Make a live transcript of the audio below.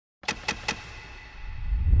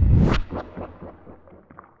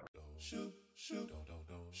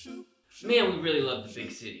Man, we really love the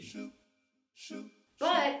big city.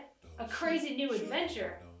 But a crazy new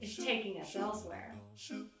adventure is taking us elsewhere.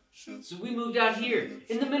 So we moved out here,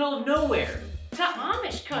 in the middle of nowhere. To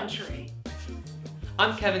Amish Country.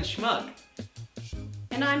 I'm Kevin Schmuck.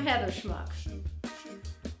 And I'm Heather Schmuck.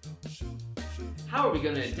 How are we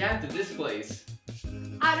gonna adapt to this place?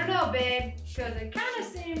 I don't know, babe, because it kind of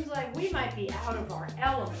seems like we might be out of our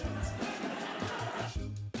element.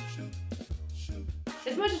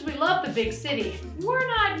 As much as we love the big city, we're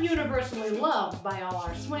not universally loved by all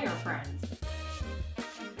our swinger friends.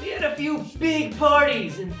 We had a few big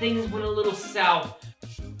parties and things went a little south.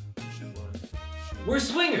 We're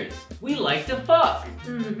swingers. We like to fuck.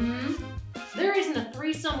 Mm-hmm. There isn't a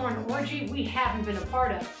threesome or an orgy we haven't been a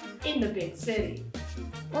part of in the big city.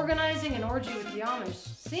 Organizing an orgy with the Amish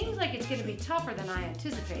seems like it's going to be tougher than I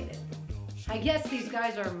anticipated. I guess these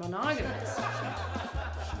guys are monogamous.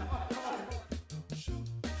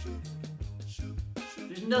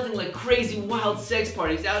 There's nothing like crazy wild sex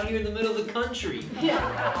parties out here in the middle of the country.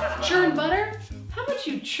 Yeah. Churn butter? How about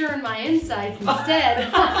you churn my insides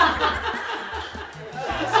instead?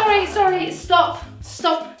 Sorry, stop,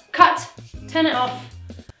 cut, turn it off.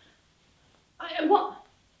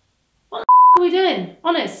 What are we doing?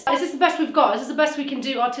 Honest, is this the best we've got? Is this the best we can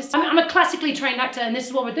do artistic? I'm a classically trained actor and this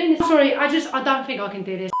is what we're doing. Sorry, I don't think I can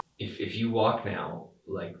do this. If you walk now,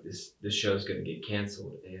 like this show's gonna get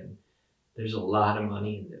canceled and there's a lot of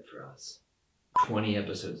money in it for us. 20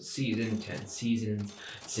 episodes a season, 10 seasons,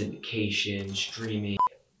 syndication, streaming.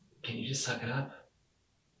 Can you just suck it up?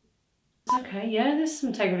 Okay, yeah, there's some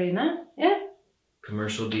integrity in that, yeah.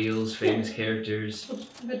 Commercial deals, famous characters.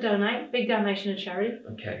 Big donation to charity.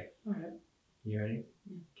 Okay. All right. You ready?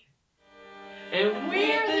 Yeah. Okay. And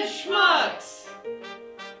we're the Schmucks!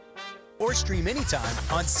 Or stream anytime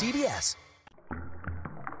on CBS.